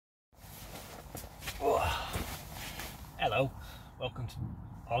Well, welcome to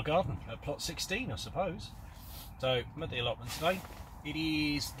our garden at plot 16, I suppose. So I'm at the allotment today. It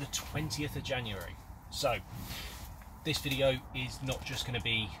is the 20th of January. So this video is not just going to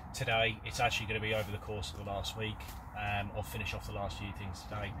be today, it's actually going to be over the course of the last week. I'll finish off the last few things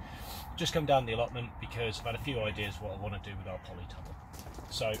today. Just come down the allotment because I've had a few ideas what I want to do with our polytunnel.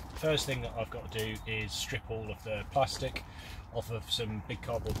 So first thing that I've got to do is strip all of the plastic off of some big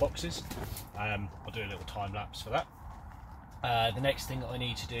cardboard boxes. I'll do a little time lapse for that. The next thing that I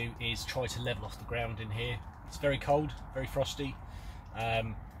need to do is try to level off the ground in here. It's very cold, very frosty,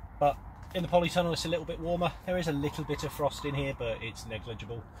 but in the polytunnel it's a little bit warmer. There is a little bit of frost in here, but it's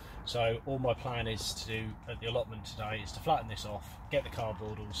negligible. So all my plan is to do at the allotment today is to flatten this off, get the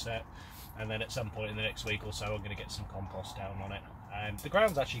cardboard all set, and then at some point in the next week or so I'm going to get some compost down on it. The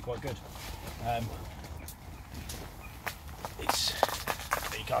ground's actually quite good.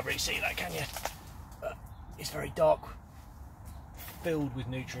 You can't really see that, can you? But it's very dark, filled with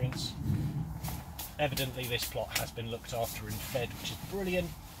nutrients. Evidently this plot has been looked after and fed, which is brilliant.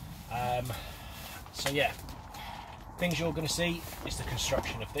 So yeah, things you're going to see is the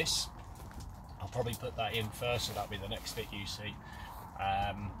construction of this. I'll probably put that in first, so that'll be the next bit you see.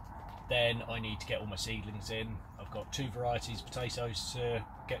 Then I need to get all my seedlings in. I've got two varieties of potatoes to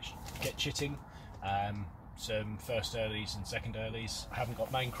get chitting. Some first earlies and second earlies. I haven't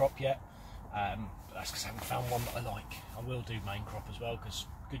got main crop yet, but that's because I haven't found one that I like. I will do main crop as well because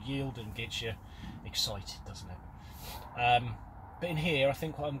good yield and gets you excited, doesn't it? But in here I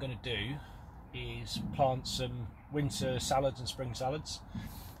think what I'm going to do is plant some winter salads and spring salads,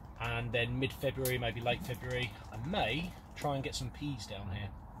 and then mid-February, maybe late February, I may try and get some peas down here.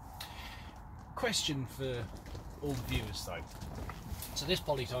 Question for all the viewers though. So this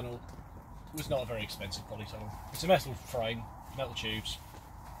polytunnel was not a very expensive polytunnel. It's a metal frame, metal tubes.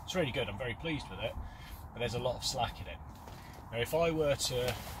 It's really good, I'm very pleased with it, but there's a lot of slack in it. Now if I were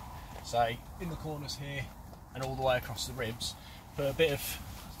to, say, in the corners here and all the way across the ribs, put a bit of,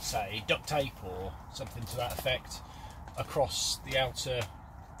 say, duct tape or something to that effect across the outer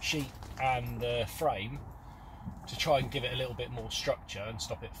sheet and the frame to try and give it a little bit more structure and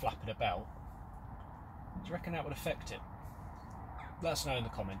stop it flapping about, do you reckon that would affect it? Let us know in the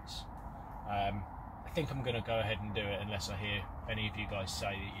comments. I think I'm going to go ahead and do it unless I hear any of you guys say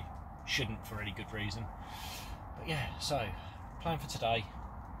that you shouldn't for any good reason. But yeah, so plan for today,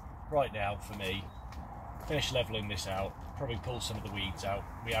 right now for me, finish levelling this out, probably pull some of the weeds out.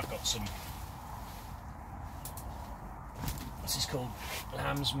 We have got some, what's this called,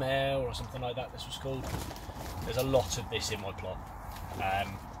 lamb's mare or something like that this was called. There's a lot of this in my plot,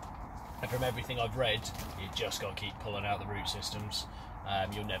 and from everything I've read, you just got to keep pulling out the root systems.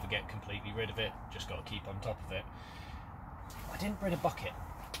 You'll never get completely rid of it, just got to keep on top of it. I didn't bring a bucket.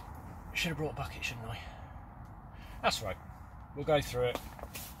 Should have brought a bucket, shouldn't I? That's right, we'll go through it.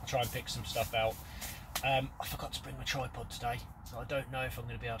 I'll try and pick some stuff out. I forgot to bring my tripod today, so I don't know if I'm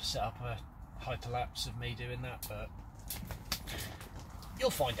going to be able to set up a hyperlapse of me doing that, but you'll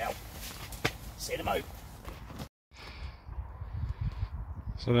find out. See you in a mo.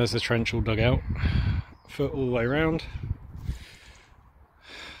 So there's the trench all dug out, foot all the way around.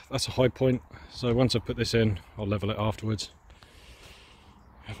 That's a high point, so once I put this in, I'll level it afterwards.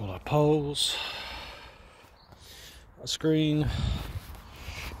 We have all our poles, a screen,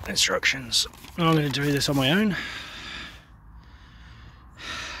 instructions. I'm going to do this on my own.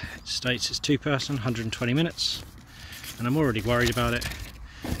 It states it's 2-person, 120 minutes, and I'm already worried about it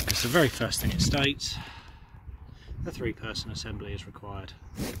because the very first thing it states, the 3-person assembly is required.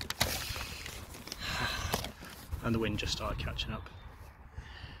 And the wind just started catching up.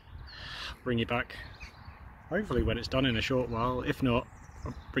 Bring you back hopefully when it's done in a short while. If not,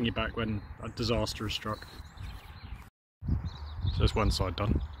 I'll bring you back when a disaster has struck. So there's one side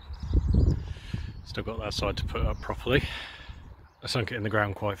done. Still got that side to put up properly. I sunk it in the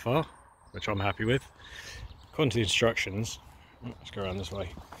ground quite far, which I'm happy with. According to the instructions, let's go around this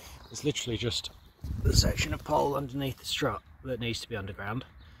way, it's literally just the section of pole underneath the strut that needs to be underground,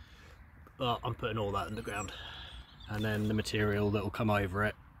 but I'm putting all that underground, and then the material that will come over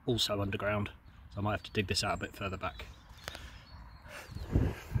it also underground, so I might have to dig this out a bit further back.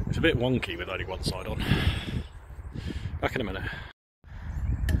 It's a bit wonky with only one side on. Back in a minute.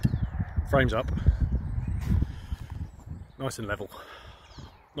 Frame's up, nice and level.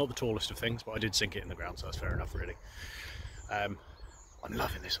 Not the tallest of things, but I did sink it in the ground, so that's fair enough really. I'm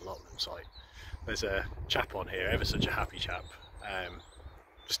loving this allotment site. There's a chap on here, ever such a happy chap,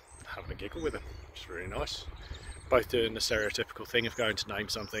 just having a giggle with him, which is really nice. Both doing the stereotypical thing of going to name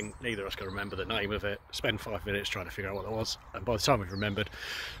something, neither of us can remember the name of it, spend 5 minutes trying to figure out what it was, and by the time we've remembered,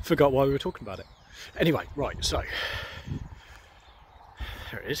 forgot why we were talking about it. Anyway, right, so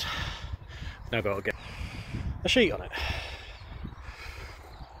there it is. Now I've got to get a sheet on it.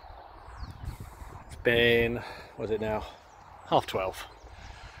 It's been, what is it now? 12:30.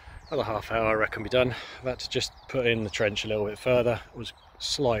 Another half hour I reckon be done. I've had to just put in the trench a little bit further. It was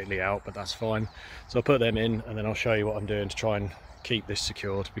slightly out, but that's fine. So I'll put them in and then I'll show you what I'm doing to try and keep this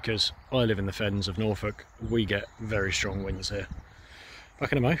secured, because I live in the fens of Norfolk. We get very strong winds here.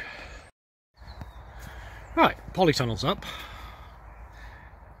 Back in a mo. Right, polytunnel's up.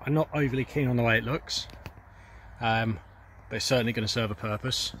 I'm not overly keen on the way it looks, but it's certainly going to serve a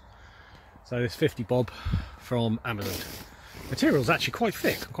purpose. So this 50 bob from Amazon. Material's actually quite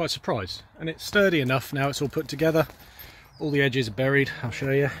thick, I'm quite surprised. And it's sturdy enough now it's all put together. All the edges are buried, I'll show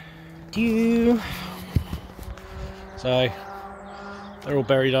you. So they're all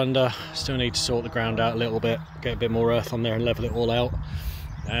buried under. Still need to sort the ground out a little bit, get a bit more earth on there and level it all out.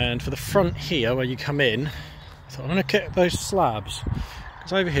 And for the front here where you come in, I thought I'm going to get those slabs,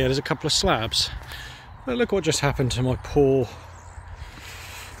 because over here there's a couple of slabs. But look what just happened to my poor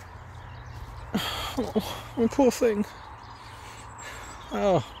thing.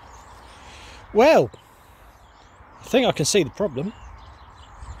 Oh well, I think I can see the problem.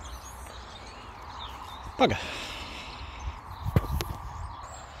 Bugger.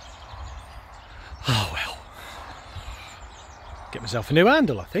 Oh well. Get myself a new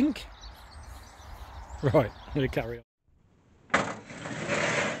handle, I think. Right, I'm going to carry on.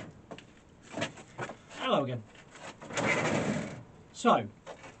 Hello again. So,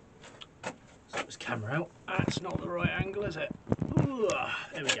 set this camera out. That's not the right angle, is it? Ooh,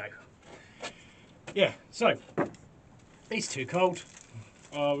 there we go. Yeah, so, it's too cold.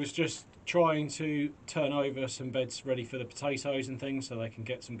 I was just trying to turn over some beds ready for the potatoes and things so they can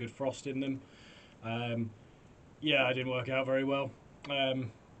get some good frost in them. Yeah, it didn't work out very well.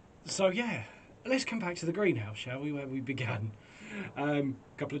 So yeah, let's come back to the greenhouse, shall we, where we began. A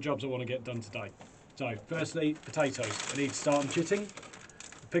couple of jobs I want to get done today. So, firstly, potatoes. I need to start them chitting.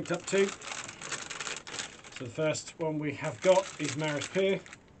 I picked up 2. So the first one we have got is Maris Pear.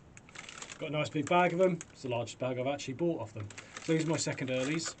 Got a nice big bag of them. It's the largest bag I've actually bought off them. So these are my second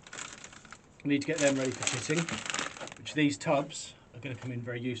earlies. I need to get them ready for chitting, which these tubs are going to come in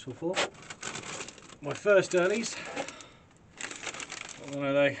very useful for. My first earlies, what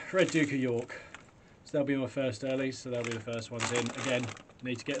are they? Red Duke of York. So they'll be my first earlies, so they'll be the first ones in. Again,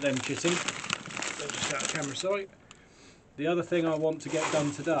 need to get them chitting. They're just out of camera sight. The other thing I want to get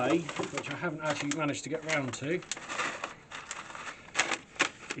done today, which I haven't actually managed to get round to,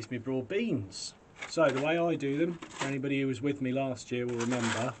 is my broad beans. So the way I do them, anybody who was with me last year will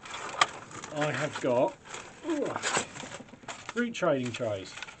remember, I have got root training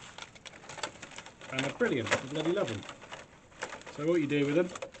trays. And they're brilliant, I bloody love them. So what you do with them,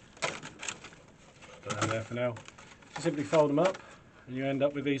 put them there for now, you simply fold them up and you end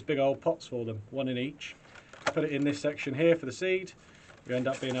up with these big old pots for them, one in each. Put it in this section here for the seed, you end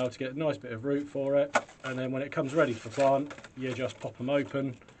up being able to get a nice bit of root for it, and then when it comes ready for plant, you just pop them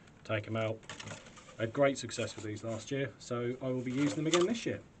open, take them out. I had great success with these last year, so I will be using them again this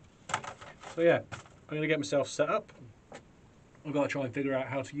year. So yeah, I'm going to get myself set up. I've got to try and figure out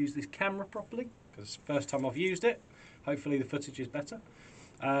how to use this camera properly, because it's the first time I've used it. Hopefully the footage is better.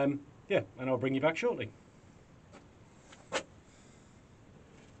 Yeah, and I'll bring you back shortly.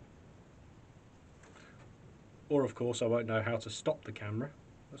 Or of course I won't know how to stop the camera.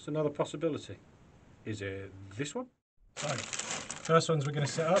 That's another possibility. Is it this one? So, first ones we're going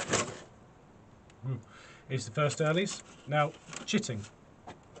to set up is the first earlies. Now, chitting.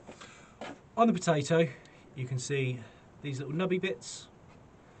 On the potato, you can see these little nubby bits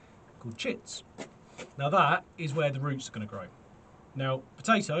called chits. Now that is where the roots are going to grow. Now,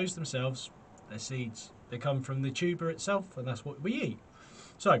 potatoes themselves, they're seeds. They come from the tuber itself, and that's what we eat.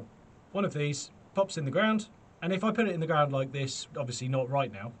 So, one of these pops in the ground, and if I put it in the ground like this, obviously not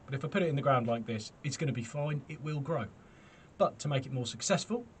right now, but if I put it in the ground like this, it's going to be fine, it will grow. But to make it more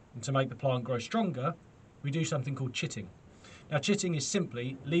successful, and to make the plant grow stronger, we do something called chitting. Now, chitting is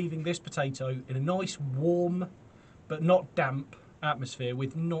simply leaving this potato in a nice warm, but not damp atmosphere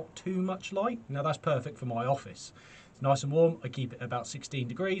with not too much light. Now that's perfect for my office. It's nice and warm, I keep it at about 16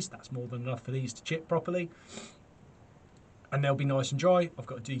 degrees, that's more than enough for these to chit properly. And they'll be nice and dry. I've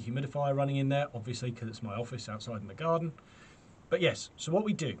got a dehumidifier running in there, obviously because it's my office outside in the garden. But yes, so what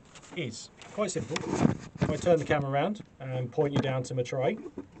we do is quite simple. If I turn the camera around and point you down to my tray,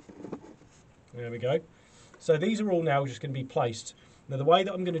 there we go. So these are all now just going to be placed. Now the way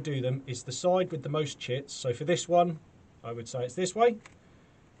that I'm going to do them is the side with the most chits. So for this one, I would say it's this way.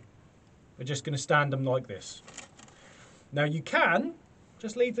 We're just going to stand them like this. Now you can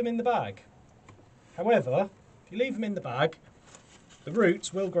just leave them in the bag. However, if you leave them in the bag, the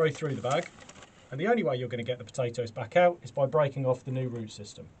roots will grow through the bag, and the only way you're going to get the potatoes back out is by breaking off the new root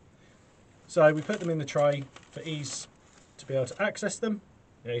system. So we put them in the tray for ease to be able to access them.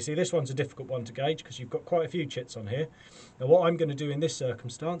 Now you see this one's a difficult one to gauge because you've got quite a few chits on here. Now what I'm going to do in this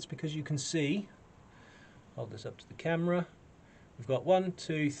circumstance, because you can see, hold this up to the camera, we've got 1,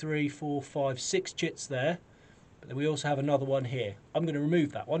 2, 3, 4, 5, 6 chits there, but then we also have another one here. I'm going to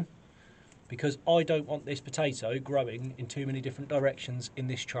remove that one because I don't want this potato growing in too many different directions in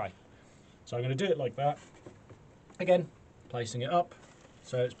this tray. So I'm going to do it like that. Again, placing it up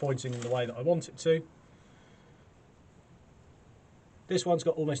so it's pointing in the way that I want it to. This one's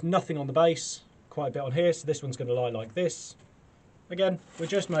got almost nothing on the base, quite a bit on here, so this one's going to lie like this. Again, we're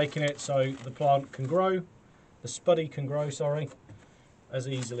just making it so the plant can grow, the spuddy can grow, sorry, as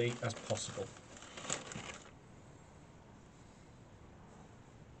easily as possible.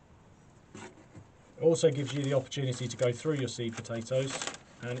 It also gives you the opportunity to go through your seed potatoes,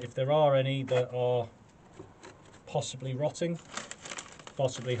 and if there are any that are possibly rotting,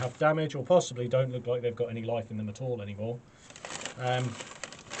 possibly have damage, or possibly don't look like they've got any life in them at all anymore,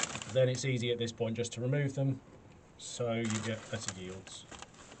 then it's easy at this point just to remove them so you get better yields.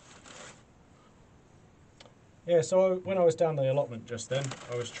 Yeah, so when I was down the allotment just then,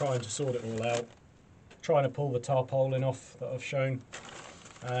 I was trying to sort it all out, trying to pull the tarpaulin off that I've shown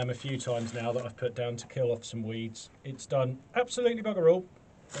a few times now that I've put down to kill off some weeds. It's done absolutely bugger all.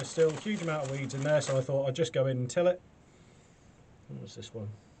 There's still a huge amount of weeds in there, so I thought I'd just go in and till it. What was this one?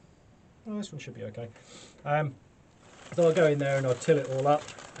 Oh, this one should be okay. So I'll go in there and I'll till it all up,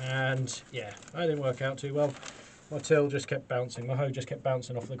 and yeah, that didn't work out too well. My till just kept bouncing, my hoe just kept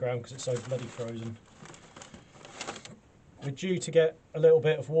bouncing off the ground because it's so bloody frozen. We're due to get a little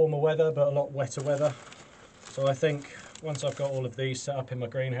bit of warmer weather, but a lot wetter weather. So I think once I've got all of these set up in my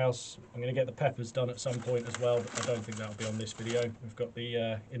greenhouse, I'm going to get the peppers done at some point as well, but I don't think that'll be on this video. We've got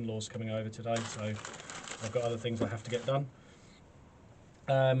the in-laws coming over today, so I've got other things I have to get done.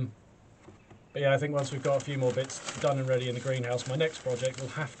 But yeah, I think once we've got a few more bits done and ready in the greenhouse, my next project will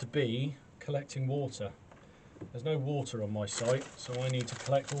have to be collecting water. There's no water on my site, so I need to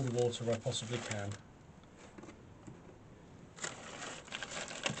collect all the water I possibly can.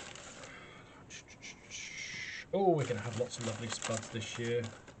 Oh, we're going to have lots of lovely spuds this year.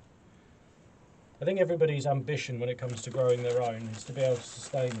 I think everybody's ambition when it comes to growing their own is to be able to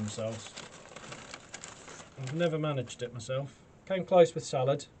sustain themselves. I've never managed it myself. Came close with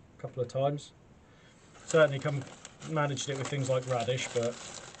salad a couple of times. Certainly managed it with things like radish, but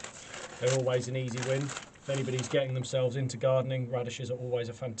they're always an easy win. If anybody's getting themselves into gardening, radishes are always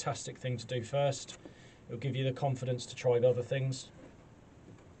a fantastic thing to do first. It'll give you the confidence to try other things.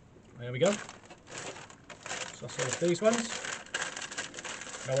 There we go. So that's all of these ones.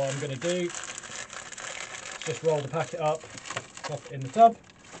 Now what I'm going to do is just roll the packet up, pop it in the tub,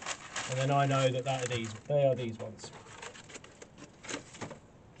 and then I know that they are these ones.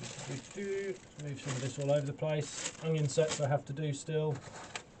 Move some of this all over the place. Onion sets I have to do still.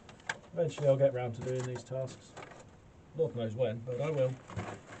 Eventually I'll get round to doing these tasks. Lord knows when, but I will.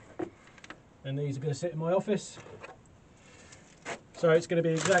 And these are going to sit in my office. So it's going to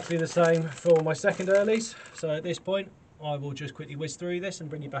be exactly the same for my second earlies. So at this point I will just quickly whiz through this and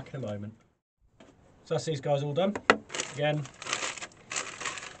bring you back in a moment. So that's these guys all done. Again, I'm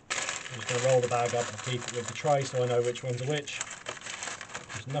just going to roll the bag up and keep it with the tray so I know which ones are which.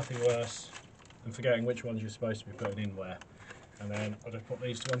 There's nothing worse than forgetting which ones you're supposed to be putting in where. And then I'll just put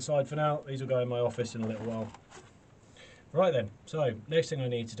these to one side for now. These will go in my office in a little while. Right then, so next thing I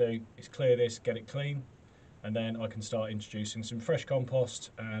need to do is clear this, get it clean, and then I can start introducing some fresh compost,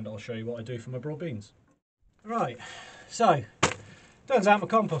 and I'll show you what I do for my broad beans. Right, so turns out my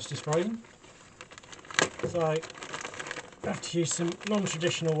compost is frozen. So I have to use some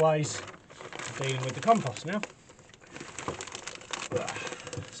non-traditional ways of dealing with the compost now.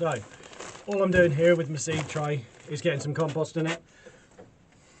 So, all I'm doing here with my seed tray is getting some compost in it.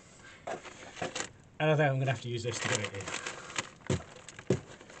 And I think I'm going to have to use this to get it in.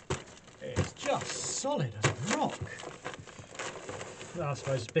 It's just solid as a rock. Well, I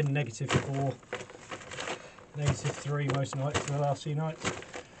suppose it's been -4, -3 most nights for the last few nights.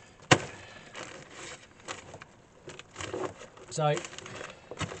 So,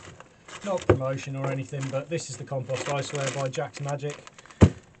 not promotion or anything, but this is the compost I swear by Jack's Magic.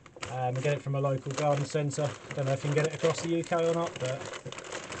 I get it from a local garden centre. Don't know if you can get it across the UK or not, but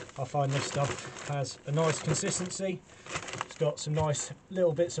I find this stuff has a nice consistency. It's got some nice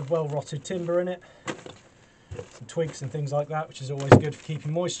little bits of well-rotted timber in it, some twigs and things like that, which is always good for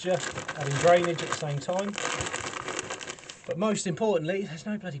keeping moisture, adding drainage at the same time. But most importantly, there's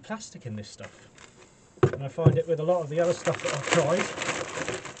no bloody plastic in this stuff. and I find it with a lot of the other stuff that I've tried.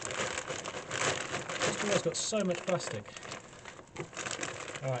 It's always got so much plastic.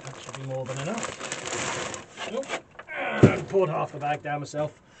 Alright, that should be more than enough. Nope. Poured half the bag down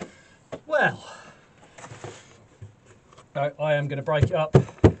myself. Well, I am going to break it up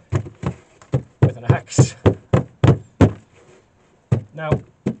with an axe. Now,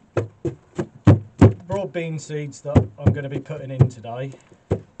 broad bean seeds that I'm going to be putting in today,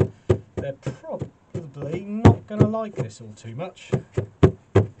 they're probably not going to like this all too much. Let's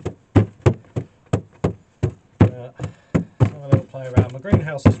have a little play around. My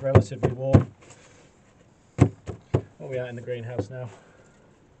greenhouse is relatively warm. What are we at in the greenhouse now?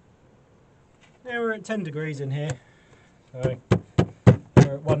 Yeah, we're at 10 degrees in here. So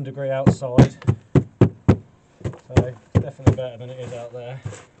we're at 1 degree outside. So definitely better than it is out there.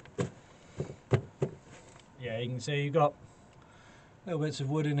 Yeah, you can see you've got little bits of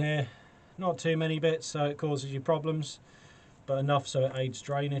wood in here. Not too many bits, so it causes you problems, but enough so it aids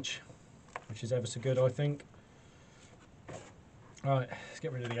drainage, which is ever so good, I think. Right, let's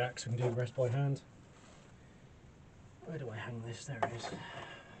get rid of the axe. We can do the rest by hand. Where do I hang this? There it is.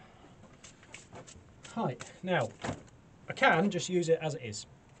 Right, now I can just use it as it is.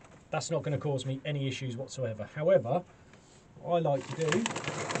 That's not going to cause me any issues whatsoever. However, what I like to do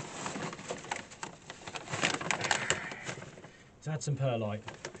is add some perlite.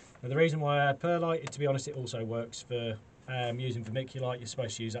 Now the reason why I add perlite is, to be honest, it also works for using vermiculite. You're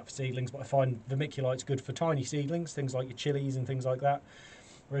supposed to use that for seedlings, but I find vermiculite's good for tiny seedlings, things like your chilies and things like that.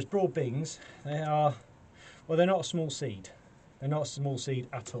 Whereas broad beans, they are, well, they're not a small seed. They're not a small seed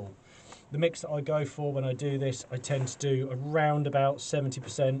at all. The mix that I go for when I do this, I tend to do around about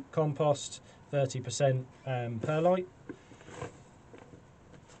 70% compost, 30% perlite.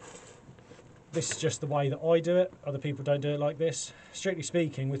 This is just the way that I do it. Other people don't do it like this. Strictly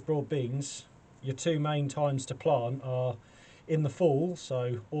speaking, with broad beans, your two main times to plant are in the fall,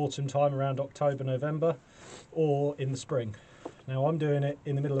 so autumn time around October, November, or in the spring. Now I'm doing it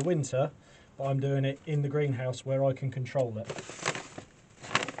in the middle of winter, but I'm doing it in the greenhouse where I can control it.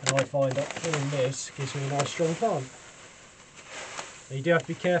 And I find that doing this gives me a nice strong plant. Now you do have to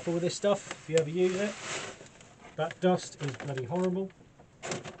be careful with this stuff if you ever use it. That dust is bloody horrible.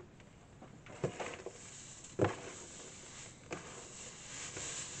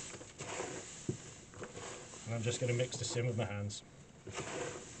 And I'm just going to mix this in with my hands.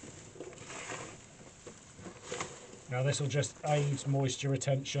 Now this will just aid moisture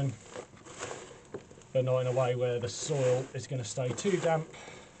retention, but not in a way where the soil is going to stay too damp.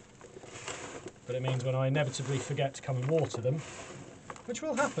 But it means when I inevitably forget to come and water them, which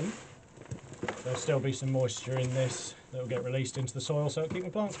will happen, there'll still be some moisture in this that will get released into the soil, so it'll keep my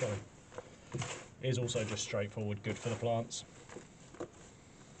plants going. It is also just straightforward good for the plants.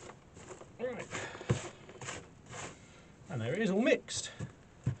 Right. And there it is, all mixed.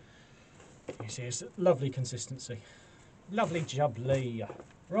 You see, it's a lovely consistency. Lovely jubbly.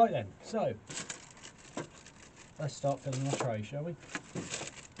 Right then, so let's start filling our tray, shall we?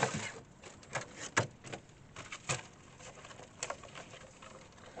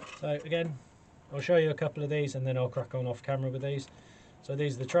 So again, I'll show you a couple of these and then I'll crack on off camera with these. So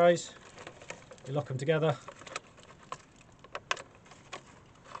these are the trays. You lock them together.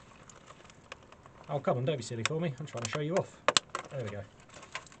 Oh, come on, don't be silly for me. I'm trying to show you off. There we go.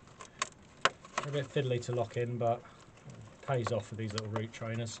 They're a bit fiddly to lock in, but it pays off with these little root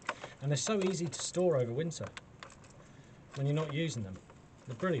trainers. And they're so easy to store over winter when you're not using them.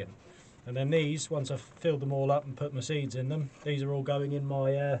 They're brilliant. And then these, once I've filled them all up and put my seeds in them, these are all going in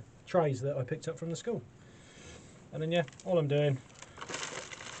my trays that I picked up from the school. And then yeah, all I'm doing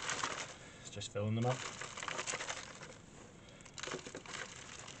is just filling them up.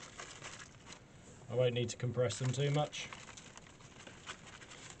 I won't need to compress them too much.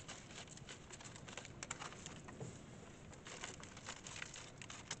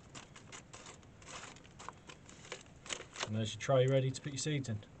 And there's your tray ready to put your seeds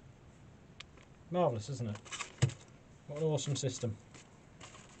in. Marvellous, isn't it? What an awesome system.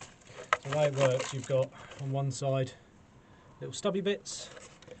 So the way it works, you've got on one side little stubby bits,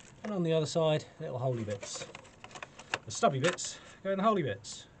 and on the other side little holy bits. The stubby bits go in the holy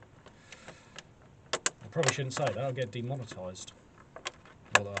bits. I probably shouldn't say that, I'll get demonetised.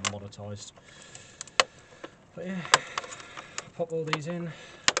 Although I'm monetised. But yeah, pop all these in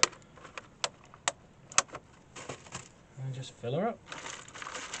and just fill her up.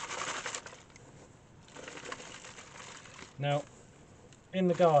 Now, in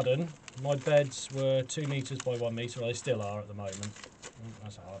the garden, my beds were 2 metres by 1 metre, well, they still are at the moment.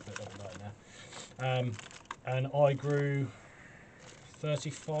 That's a hard bit of that now. And I grew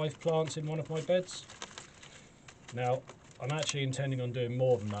 35 plants in one of my beds. Now, I'm actually intending on doing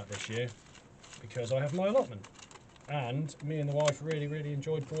more than that this year because I have my allotment. And me and the wife really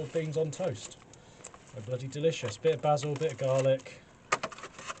enjoyed broad beans on toast. They're bloody delicious. Bit of basil, bit of garlic.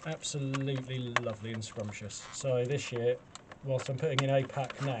 Absolutely lovely and scrumptious. So this year, whilst I'm putting in a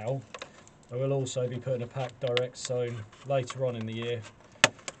pack now, I will also be putting a pack direct sown later on in the year,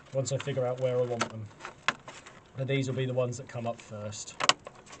 once I figure out where I want them. And these will be the ones that come up first.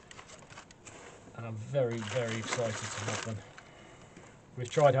 And I'm very excited to have them. We've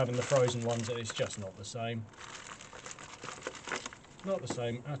tried having the frozen ones and it's just not the same. Not the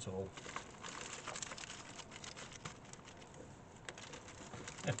same at all.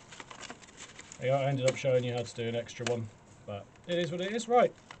 Yeah. There you go, I ended up showing you how to do an extra one, but it is what it is.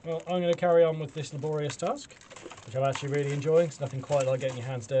 Right, well, I'm going to carry on with this laborious task, which I'm actually really enjoying. It's nothing quite like getting your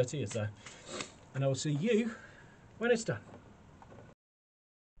hands dirty, is there? And I will see you when it's done.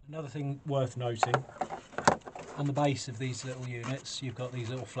 Another thing worth noting, on the base of these little units, you've got these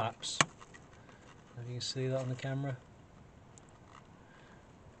little flaps. If you can see that on the camera.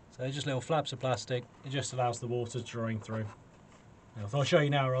 So they're just little flaps of plastic. It just allows the water to drain through. Now, if I'll show you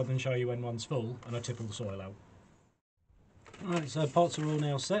now rather than show you when one's full, and I tip all the soil out. Right, so pots are all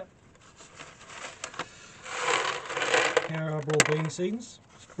now set. Here are our broad bean seeds.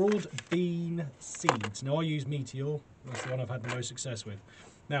 Broad bean seeds. Now I use Meteor. That's the one I've had the most success with.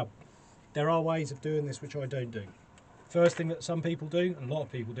 Now, there are ways of doing this which I don't do. First thing that some people do, and a lot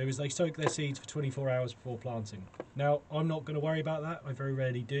of people do, is they soak their seeds for 24 hours before planting. Now, I'm not going to worry about that. I very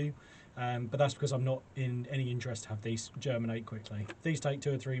rarely do. But that's because I'm not in any interest to have these germinate quickly. If these take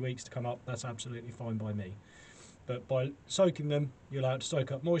 2 or 3 weeks to come up, that's absolutely fine by me. But by soaking them, you're allowed to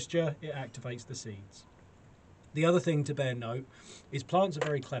soak up moisture, it activates the seeds. The other thing to bear note is plants are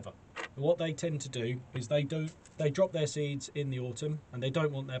very clever. And what they tend to do is they drop their seeds in the autumn and they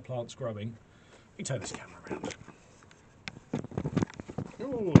don't want their plants growing. Let me turn this camera around.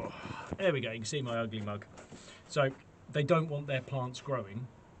 Ooh, there we go, you can see my ugly mug. So they don't want their plants growing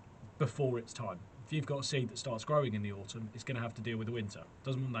before it's time. If you've got a seed that starts growing in the autumn, it's going to have to deal with the winter. It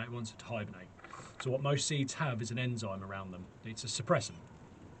doesn't want that, it wants it to hibernate. So what most seeds have is an enzyme around them. It's a suppressant.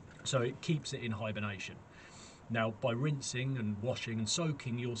 So it keeps it in hibernation. Now, by rinsing and washing and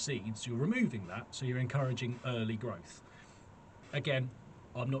soaking your seeds, you're removing that, so you're encouraging early growth. Again,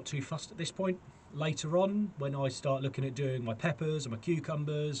 I'm not too fussed at this point. Later on, when I start looking at doing my peppers and my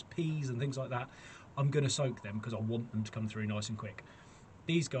cucumbers, peas and things like that, I'm going to soak them because I want them to come through nice and quick.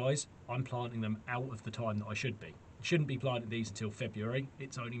 These guys, I'm planting them out of the time that I should be. I shouldn't be planting these until February.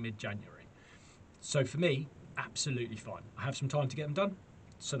 It's only mid-January. So for me, absolutely fine. I have some time to get them done,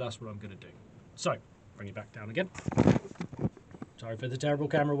 so that's what I'm going to do. So, bring it back down again. Sorry for the terrible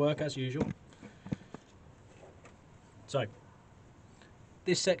camera work as usual. So,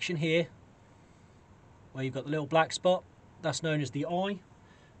 this section here, where you've got the little black spot, that's known as the eye.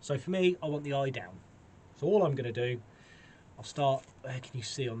 So for me, I want the eye down. So all I'm going to do, I'll start, where can you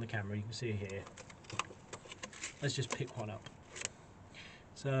see on the camera? You can see it here. Let's just pick one up.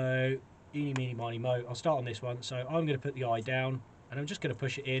 So, eeny, meeny, miny, mo. I'll start on this one. So I'm going to put the eye down, and I'm just going to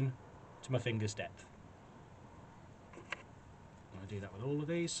push it in to my finger's depth. I do that with all of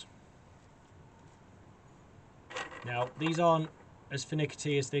these. Now, these aren't as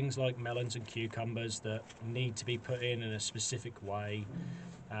finicky as things like melons and cucumbers that need to be put in a specific way.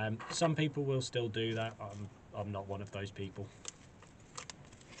 Some people will still do that. I'm not one of those people.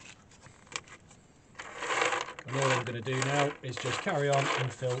 And all I'm going to do now is just carry on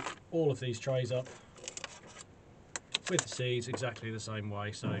and fill all of these trays up with the seeds exactly the same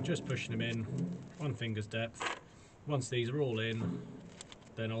way. So just pushing them in, one finger's depth. Once these are all in,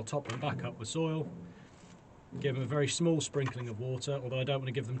 then I'll top them back up with soil. Give them a very small sprinkling of water, although I don't want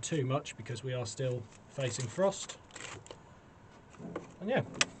to give them too much because we are still facing frost. And yeah,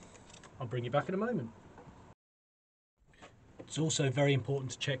 I'll bring you back in a moment. It's also very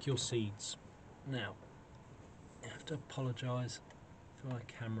important to check your seeds. Now, I have to apologise for my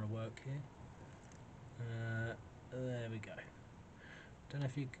camera work here. There we go. Don't know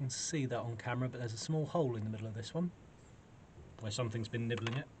if you can see that on camera, but there's a small hole in the middle of this one where something's been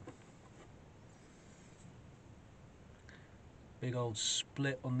nibbling it. Big old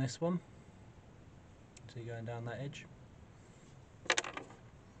split on this one. See going down that edge.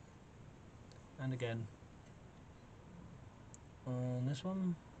 And again on this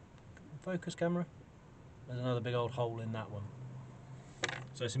one. Focus camera. There's another big old hole in that one.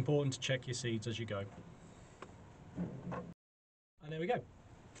 So it's important to check your seeds as you go. And there we go.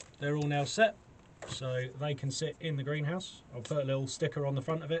 They're all now set, so they can sit in the greenhouse. I'll put a little sticker on the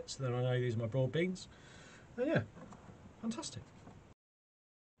front of it so then I know these are my broad beans. And yeah, fantastic.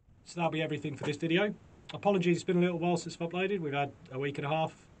 So that'll be everything for this video. Apologies, it's been a little while since I've uploaded. We've had a week and a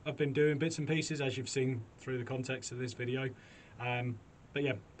half. I've been doing bits and pieces, as you've seen through the context of this video. But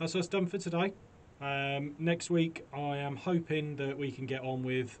yeah, that's us done for today. Next week, I am hoping that we can get on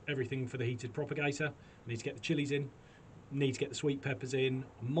with everything for the heated propagator. I need to get the chilies in, need to get the sweet peppers in.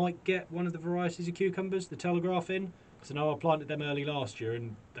 I might get one of the varieties of cucumbers, the Telegraph, in, because I know I planted them early last year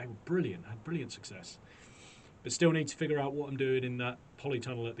and they were brilliant, had brilliant success. But still need to figure out what I'm doing in that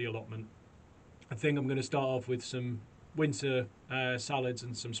polytunnel at the allotment. I think I'm going to start off with some winter salads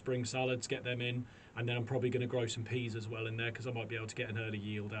and some spring salads, get them in, and then I'm probably going to grow some peas as well in there because I might be able to get an early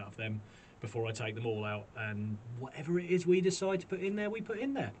yield out of them before I take them all out, and whatever it is we decide to put in there, we put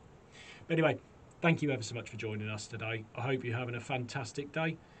in there. But anyway, thank you ever so much for joining us today. I hope you're having a fantastic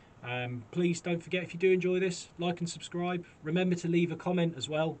day. Please don't forget, if you do enjoy this, like and subscribe. Remember to leave a comment as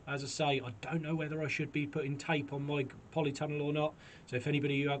well. As I say, I don't know whether I should be putting tape on my polytunnel or not. So if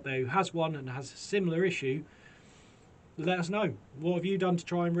anybody out there who has one and has a similar issue, let us know. What have you done to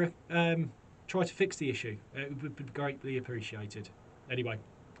try and try to fix the issue? It would be greatly appreciated. Anyway,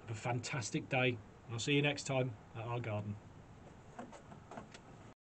 have a fantastic day, and I'll see you next time at our garden.